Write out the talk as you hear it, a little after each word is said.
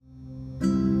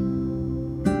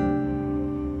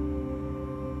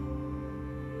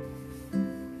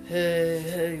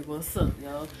What's up,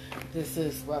 y'all? This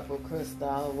is Rapper Chris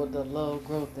Style with the Love,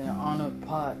 Growth, and Honor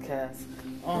podcast.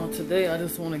 Today I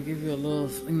just want to give you a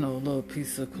little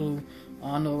piece of clue.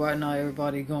 I know right now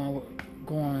everybody going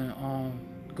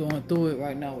through it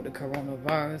right now with the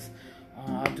coronavirus.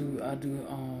 I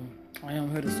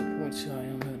am here to support you. I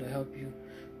am here to help you.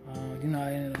 You're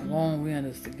not in it alone. We in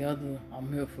this together.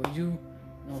 I'm here for you. You know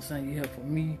what I'm saying? You're here for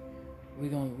me. We're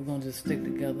gonna just stick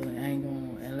together and hang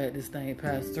on and let this thing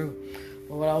pass through.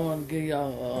 But what I want to give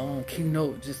y'all a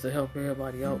keynote just to help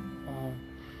everybody out,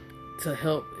 to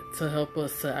help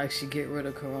us to actually get rid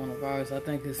of coronavirus. I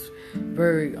think it's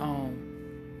very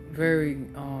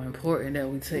important that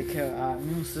we take care of our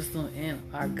immune system and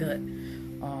our gut.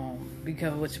 Be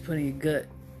careful what you put in your gut,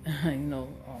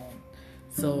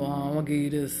 So I'm gonna give you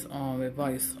this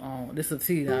advice. This is a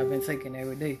tea that I've been taking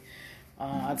every day.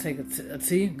 I take a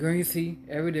tea, green tea,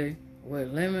 every day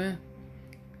with lemon.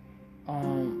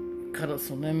 Cut up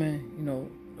some lemon,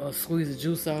 squeeze the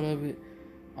juice out of it.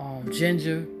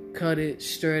 Ginger, cut it,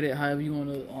 shred it, however you want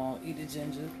to eat the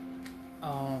ginger.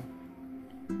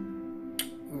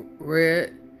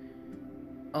 Red,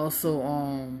 also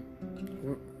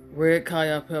red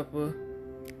cayenne pepper,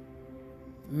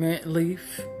 mint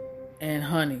leaf, and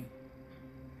honey.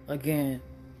 Again,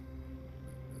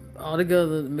 all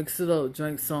together, mix it up,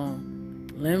 drink some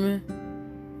lemon,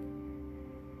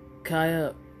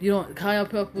 cayenne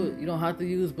pepper, you don't have to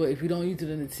use, but if you don't use it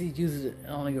in the tea, use it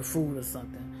on your food or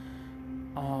something.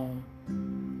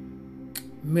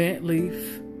 Mint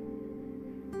leaf,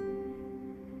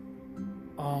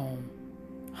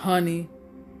 honey,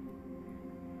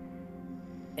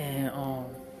 and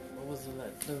what was it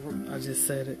like? I just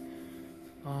said it.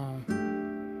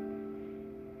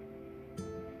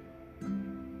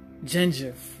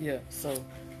 Ginger, yeah. So,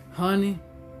 honey,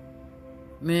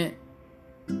 mint,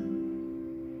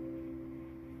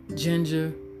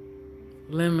 ginger,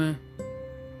 lemon,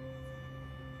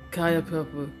 cayenne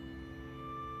pepper,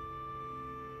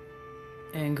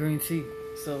 and green tea.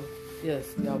 So,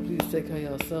 yes, y'all please take care of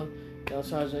yourself. Y'all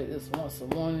try to drink this once a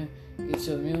morning. Get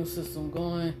your immune system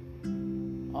going.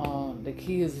 The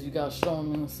key is you got a strong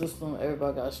immune system.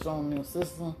 Everybody got a strong immune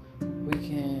system. We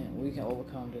can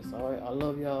overcome this. All right. I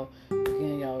love y'all.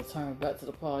 Again, y'all return back to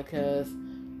the podcast.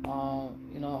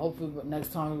 Hopefully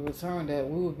next time we return that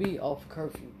we will be off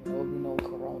curfew. There will be no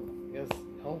corona. Yes,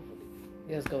 hopefully.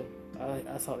 Yes, go.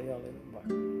 I saw y'all later.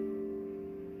 Bye.